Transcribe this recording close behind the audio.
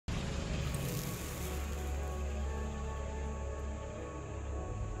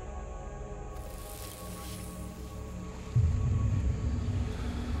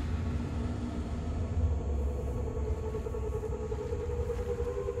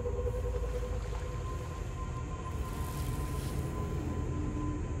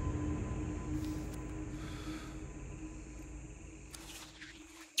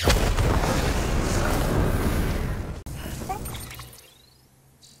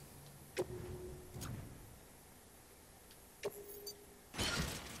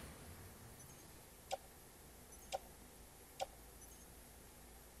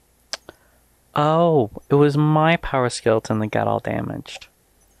Oh, it was my power skeleton that got all damaged.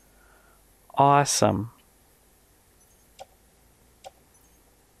 Awesome.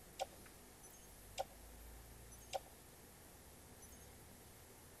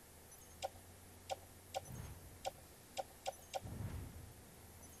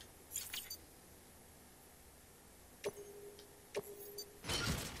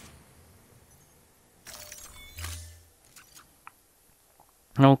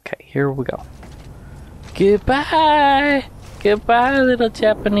 Okay, here we go. Goodbye! Goodbye, little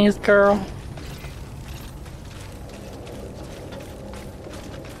Japanese girl.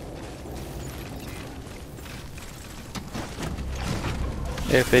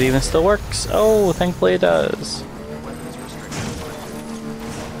 If it even still works. Oh, thankfully it does.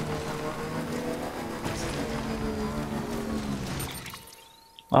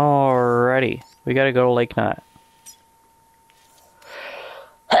 Alrighty, we gotta go to Lake Knot.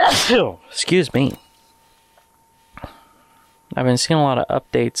 Excuse me. I've been seeing a lot of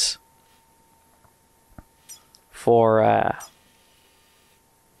updates for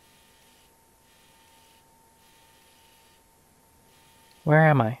where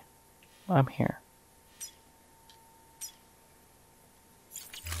am I? I'm here.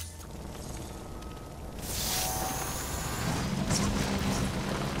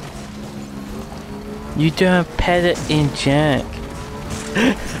 You don't pet it in junk.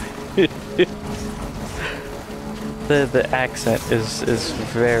 The accent is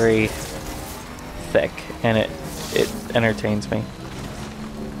very thick and it entertains me.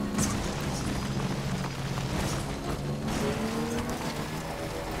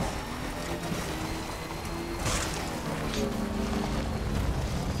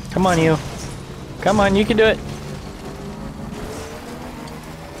 Come on, you. Come on, you can do it.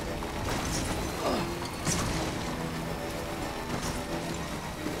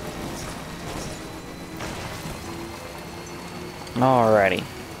 Alrighty.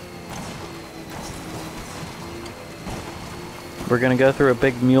 We're gonna go through a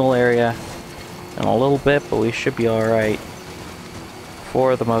big mule area in a little bit, but we should be alright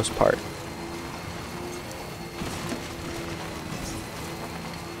for the most part.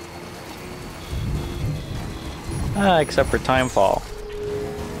 Except for Timefall.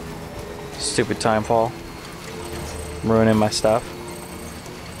 Stupid Timefall. Ruining my stuff.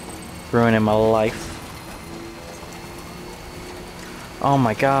 Ruining my life. Oh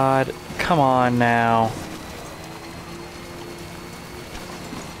my god, come on now.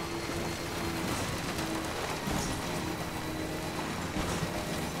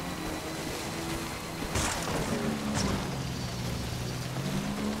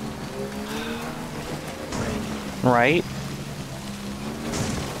 Right?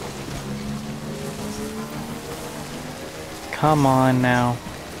 Come on now.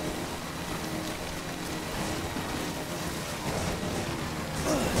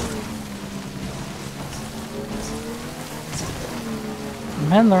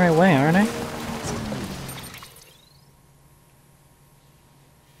 I'm heading the right way, aren't I?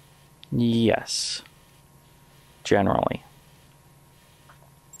 Yes. Generally.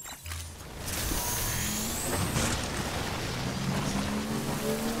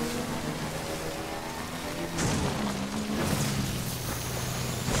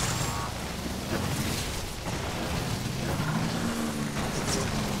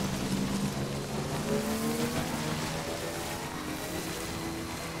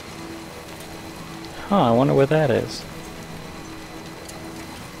 Huh, I wonder where that is.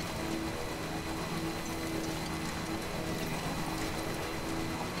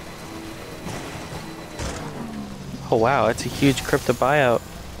 Oh wow, it's a huge crypto buyout.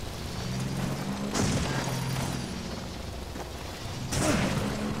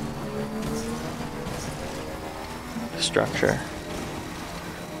 Structure.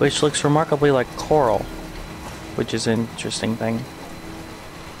 Which looks remarkably like coral, which is an interesting thing.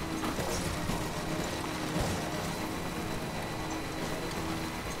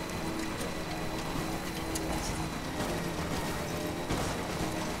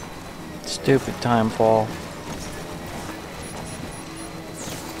 Stupid Timefall.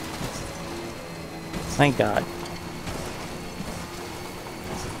 Thank God.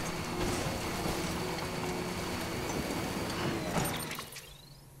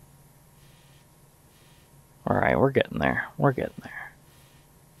 Alright, we're getting there. We're getting there.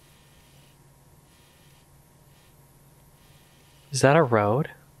 Is that a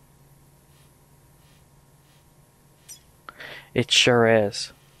road? It sure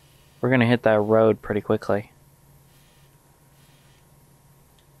is. We're gonna hit that road pretty quickly.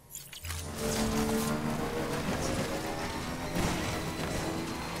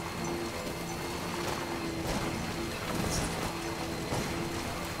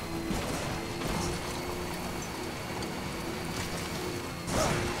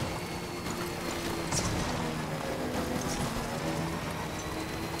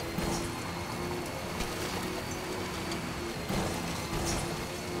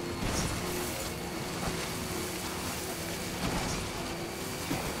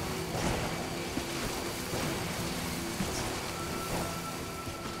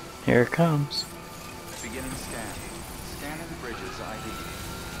 Here it comes. Beginning scan. Scanning bridges ID.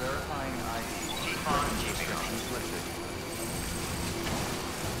 Verifying ID. Restrictions lifted.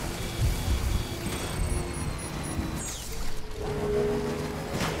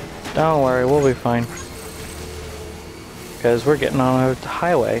 Don't worry, we'll be fine. Because we're getting on a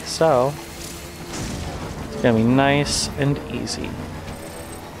highway, so it's gonna be nice and easy.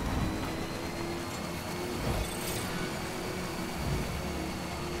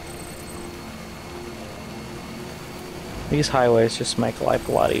 These highways just make life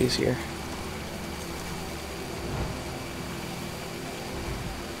a lot easier.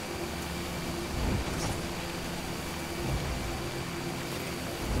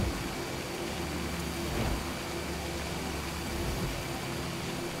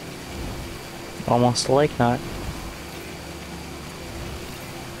 Almost a lake knot.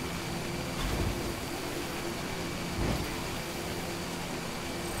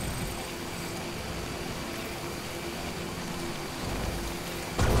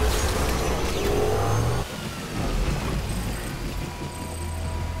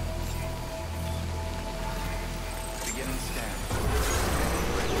 Beginning scan.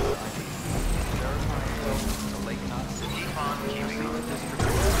 Bridges ID. Verifying the lake knot city.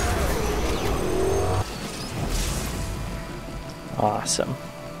 Awesome.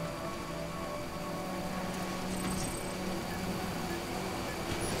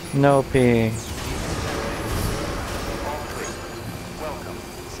 No peeing. Welcome,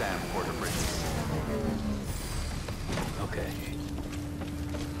 Sam Porter Bridges. Okay.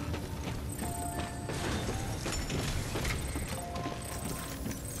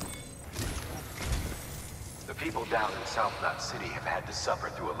 The people down in South Knot City have had to suffer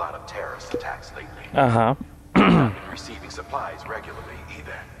through a lot of terrorist attacks lately. Uh-huh. Not been receiving supplies regularly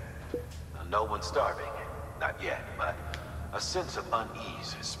either. Now, no one's starving, not yet, but a sense of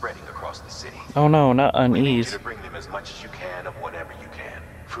unease is spreading across the city. Oh no, not We need you unease. to bring them as much as you can of whatever you can.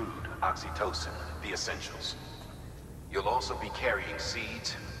 Food, oxytocin, the essentials. You'll also be carrying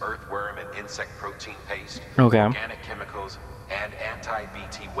seeds, earthworm and insect protein paste, Okay. organic chemicals, and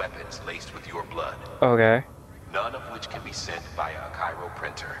anti-BT weapons laced with your blood. Okay. None of which can be sent via a Cairo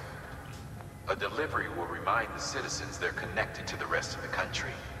printer. A delivery will remind the citizens they're connected to the rest of the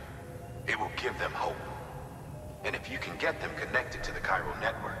country. It will give them hope. And if you can get them connected to the Cairo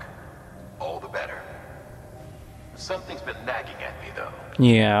network, all the better. Something's been nagging at me, though.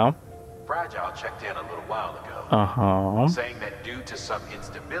 Yeah. Fragile checked in a little while ago, Uh-huh. saying that due to some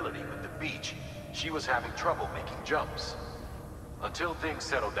instability with the beach, she was having trouble making jumps. Until things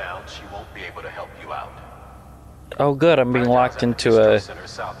settle down, she won't be able to help you out. Oh good, I'm being locked into a... Center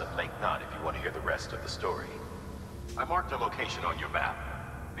south of Lake Knot if you want to hear the rest of the story. I marked a location on your map.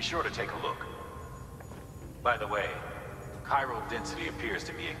 Be sure to take a look. By the way, chiral density appears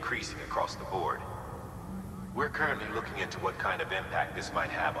to be increasing across the board. We're currently looking into what kind of impact this might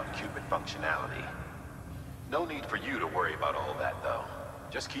have on Cupid functionality. No need for you to worry about all that, though.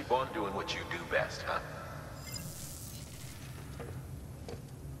 Just keep on doing what you do best, huh?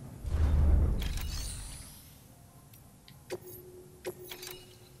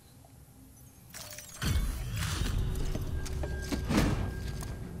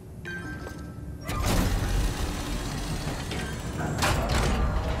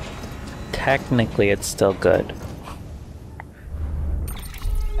 Technically, it's still good.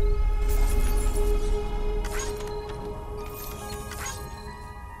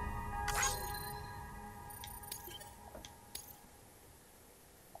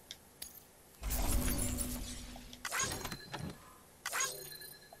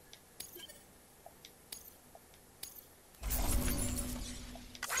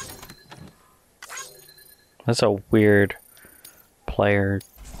 That's a weird player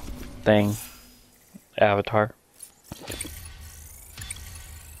thing. Avatar.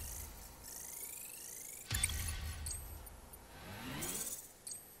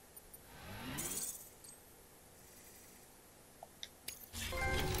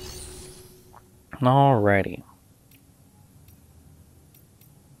 Alrighty.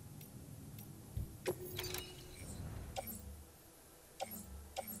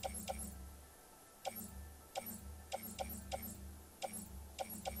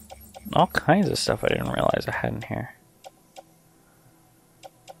 All kinds of stuff I didn't realize I had in here.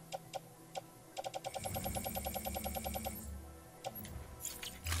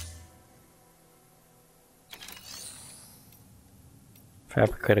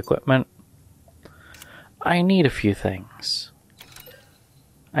 Fabricate equipment. I need a few things.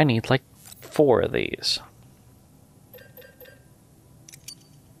 I need like 4 of these.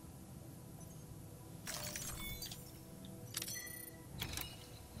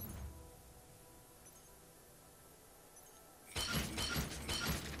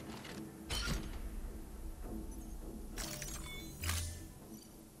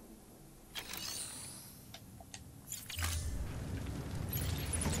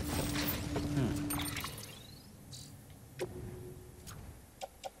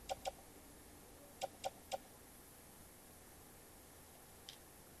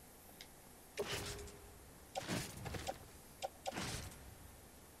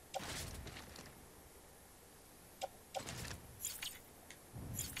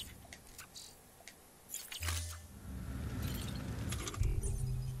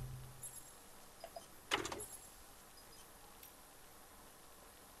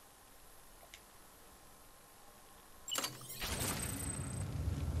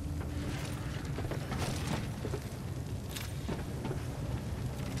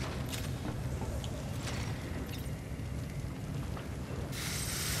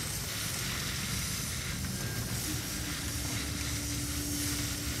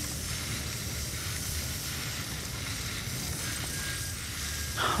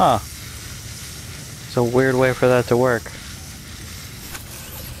 Huh. It's a weird way for that to work.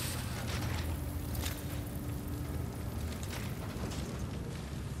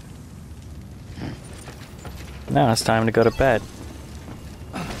 Now it's time to go to bed.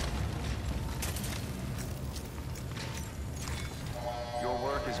 Your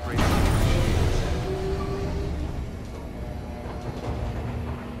work is greatly appreciated.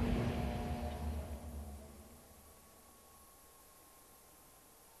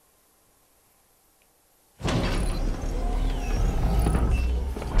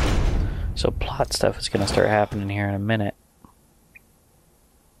 So plot stuff is gonna start happening here in a minute.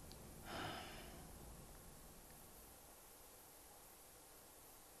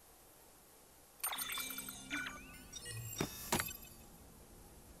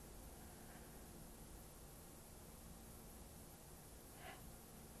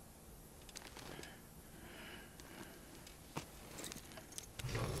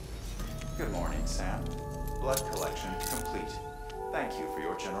 Good morning, Sam. Blood collection complete. Thank you for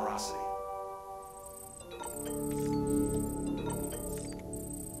your generosity.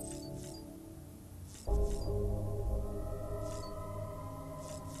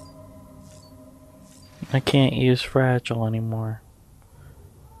 I can't use fragile anymore.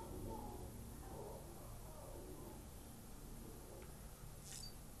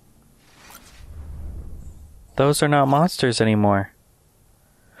 Those are not monsters anymore.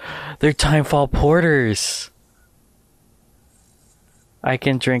 They're Timefall porters. I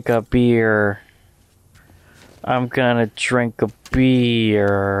can drink a beer. I'm gonna drink a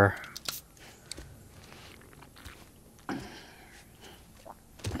beer.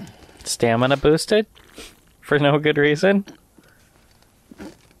 Stamina boosted? For no good reason?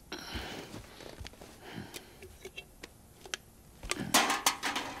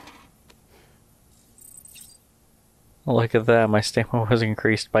 Look at that, my stamina was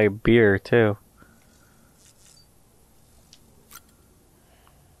increased by beer too.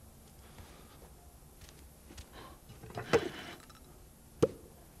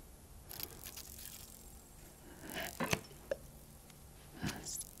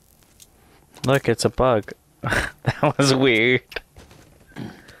 Look, it's a bug. That was weird.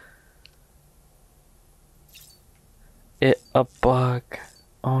 It a bug.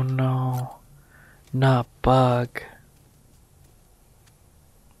 Oh no. Not bug.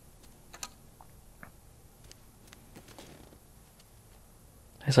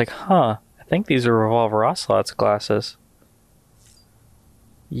 He's like, huh, I think these are Revolver Ocelot's glasses.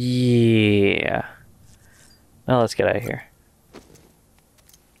 Yeah. Now let's get out of here.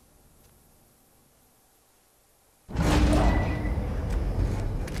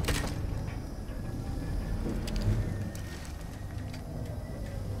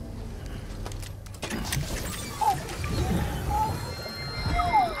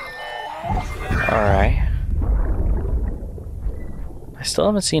 Alright. I still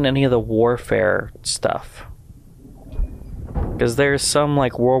haven't seen any of the warfare stuff. Because there's some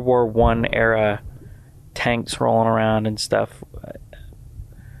like World War I era tanks rolling around and stuff.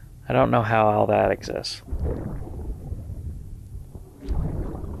 I don't know how all that exists.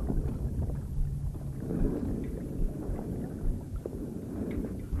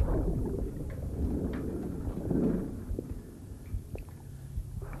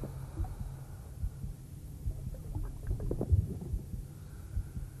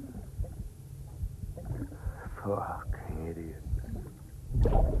 Fuck, idiot.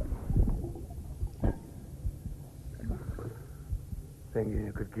 Thinking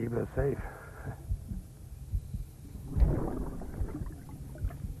you could keep us safe.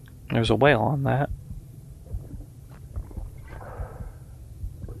 There's a whale on that.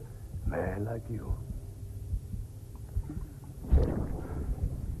 Man like you.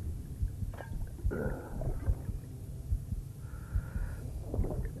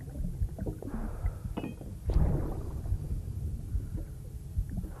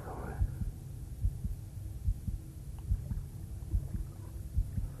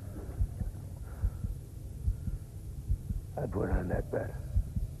 I put on that bet.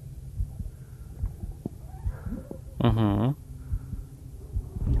 Mm-hmm.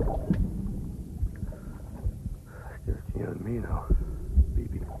 Just you and me now,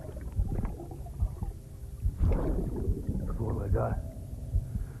 baby. That's all I got.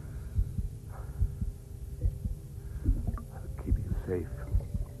 I'll keep you safe.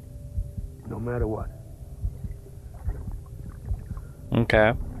 No matter what.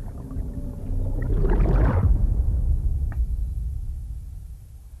 Okay.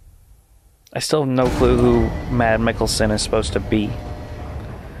 I still have no clue who Mad Mickelson is supposed to be.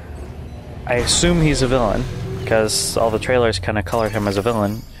 I assume he's a villain, because all the trailers kind of colored him as a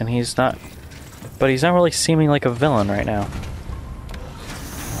villain, and he's not. But he's not really seeming like a villain right now.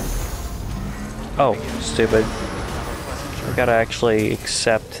 Oh, stupid. We gotta actually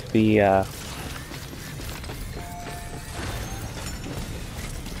accept the,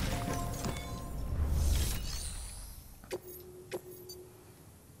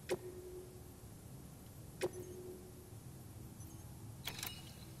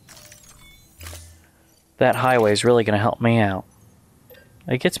 that highway is really gonna help me out.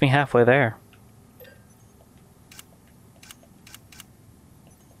 It gets me halfway there.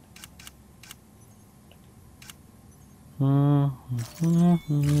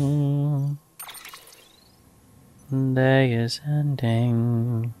 Day is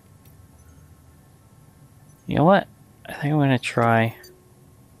ending. You know what? I think I'm gonna try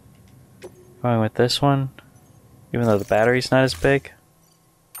going with this one, even though the battery's not as big.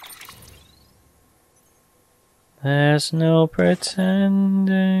 There's no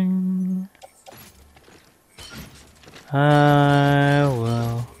pretending. I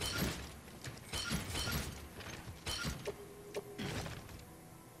will.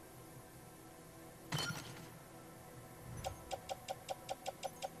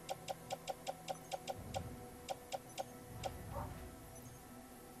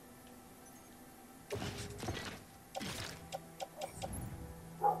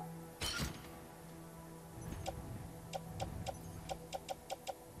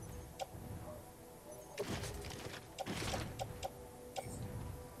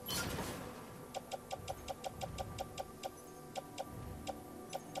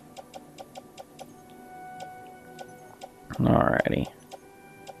 Alrighty.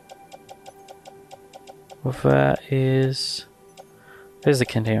 Well, that is... There's the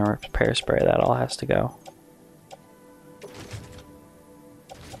container repair spray. That all has to go.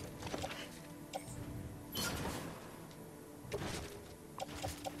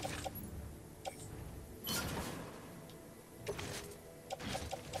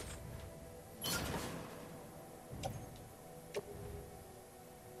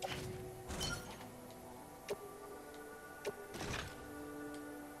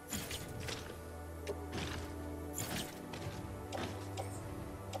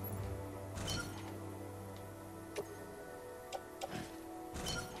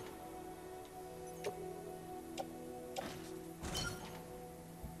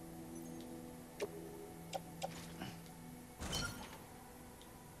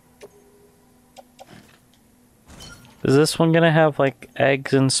 Is this one gonna have like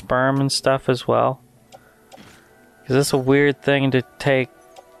eggs and sperm and stuff as well? Is this a weird thing to take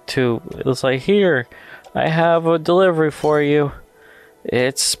to... It's like, here, I have a delivery for you.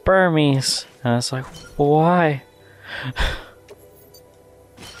 It's spermies. And it's like, why?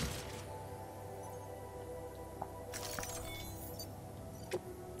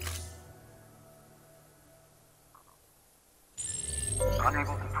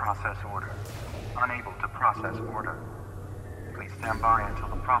 Unable to process order. Unable to process order. Please stand by until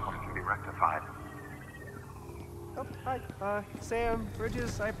the problem can be rectified. Oh, hi. Sam,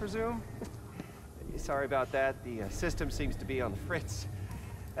 Bridges, I presume? Sorry about that. The system seems to be on the fritz.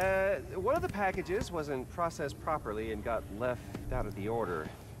 One of the packages wasn't processed properly and got left out of the order.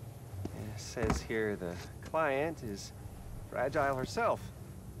 It says here the client is Fragile herself.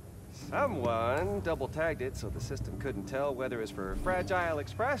 Someone double-tagged it so the system couldn't tell whether it's for Fragile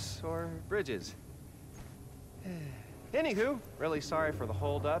Express or Bridges. Anywho, really sorry for the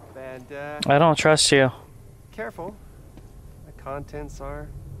hold-up, and, I don't trust you. careful. The contents are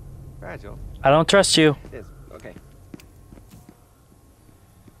fragile. I don't trust you. It is. Okay.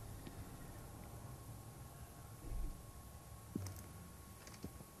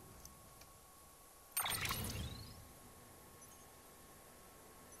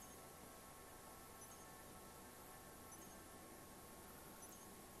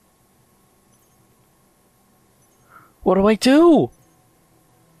 What do I do?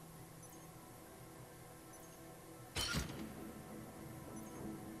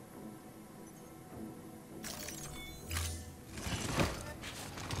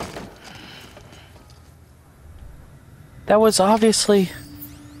 That was obviously...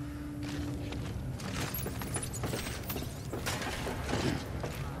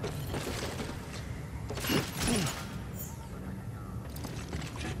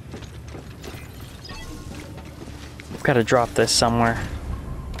 I've got to drop this somewhere. Have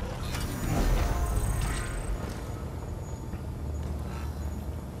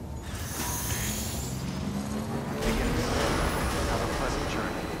a pleasant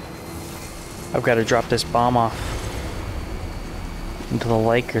journey. I've got to drop this bomb off into the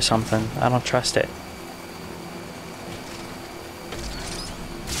lake or something. I don't trust it.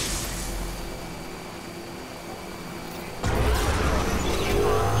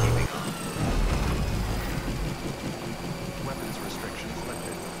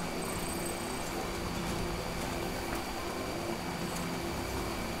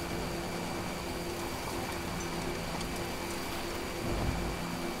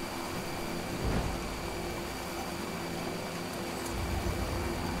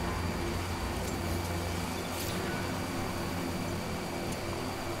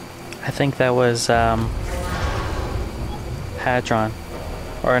 I think that was Hadron.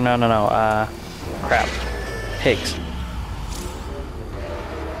 Or no, crap. Higgs.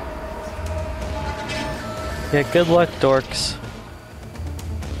 Yeah, good luck, dorks.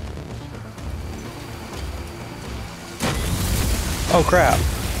 Oh crap.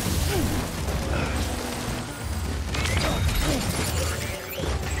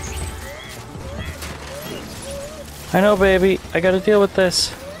 I know, baby. I gotta deal with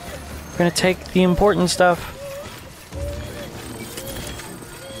this. We're gonna take the important stuff.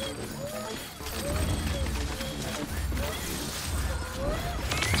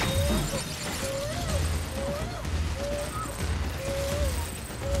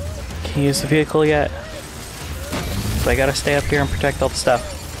 Can't use the vehicle yet. So I gotta stay up here and protect all the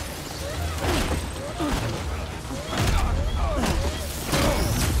stuff.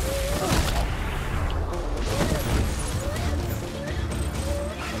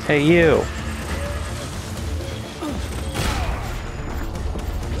 Hey, you.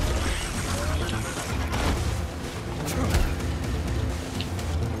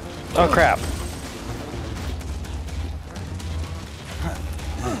 Oh, crap.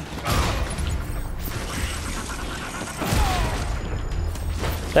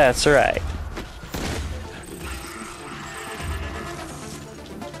 That's right.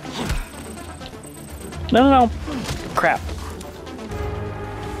 No. Crap.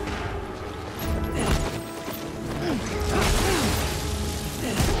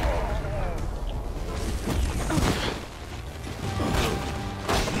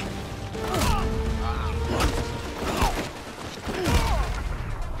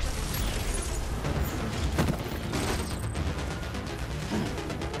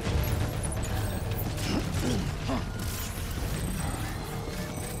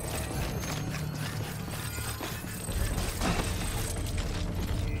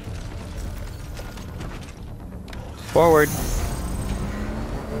 Forward.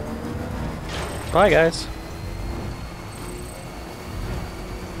 Bye, guys.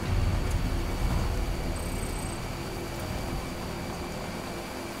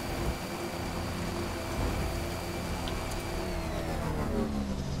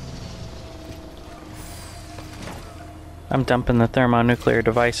 I'm dumping the thermonuclear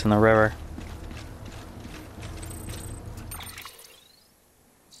device in the river.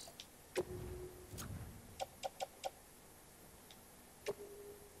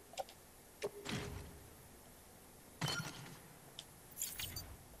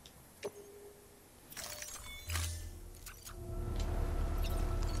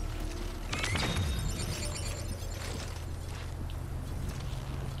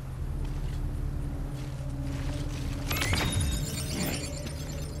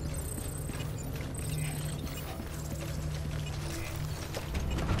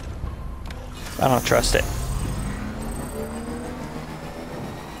 I don't trust it.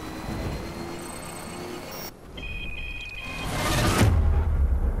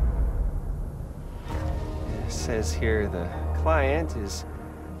 It says here the client is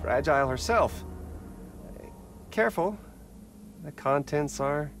fragile herself. Careful. The contents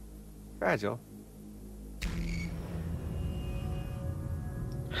are fragile.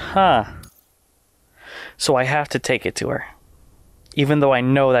 Huh. So I have to take it to her. Even though I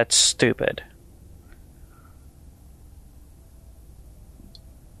know that's stupid.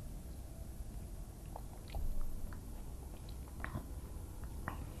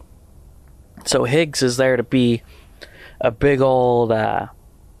 So Higgs is there to be a big old,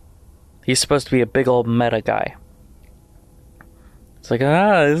 he's supposed to be a big old meta guy. It's like,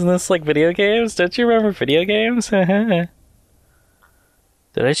 isn't this like video games? Don't you remember video games? Did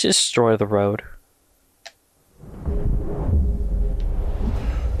I just destroy the road?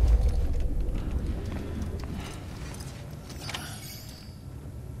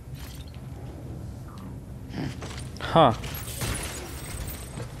 Huh.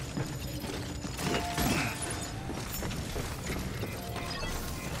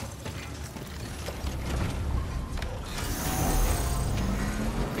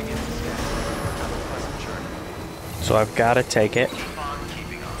 So I've got to take it,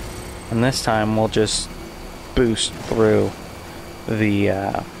 and this time we'll just boost through the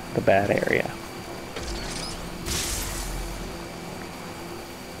bad area.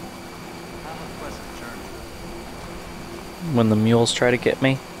 When the mules try to get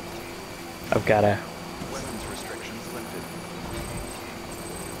me, I've got to. Weapons restrictions lifted.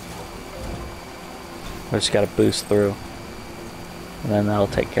 I just got to boost through, and then that'll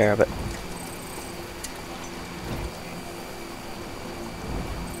take care of it.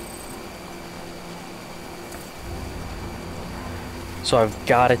 So I've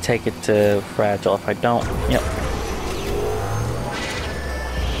got to take it to Fragile. If I don't, yep.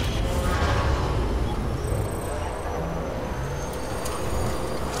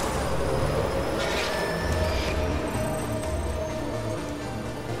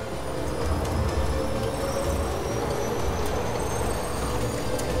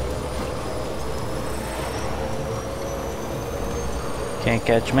 Can't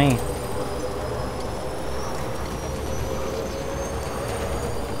catch me.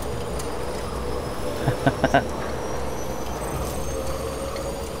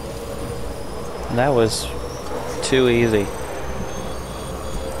 That was too easy.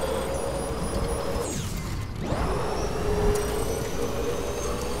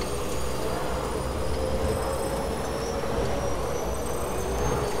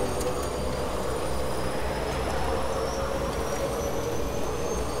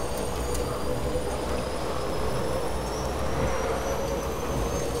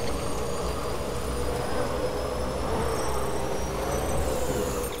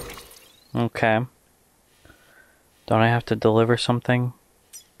 Okay. Don't I have to deliver something?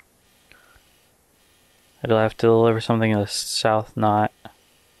 I'll have to deliver something in the south knot.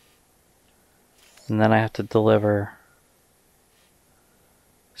 And then I have to deliver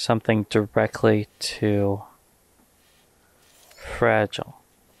something directly to Fragile.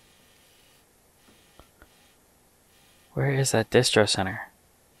 Where is that distro center?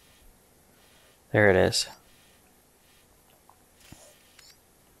 There it is.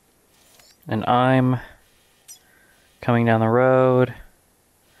 And I'm coming down the road.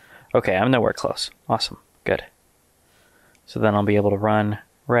 Okay, I'm nowhere close. Awesome. Good. So then I'll be able to run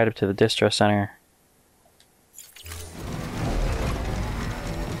right up to the distro center.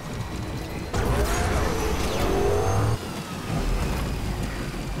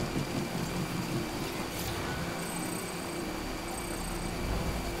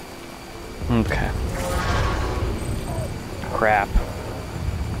 Okay. Crap.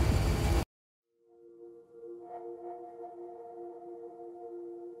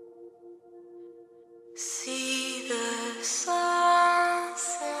 See the sunset,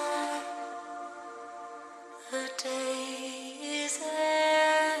 the day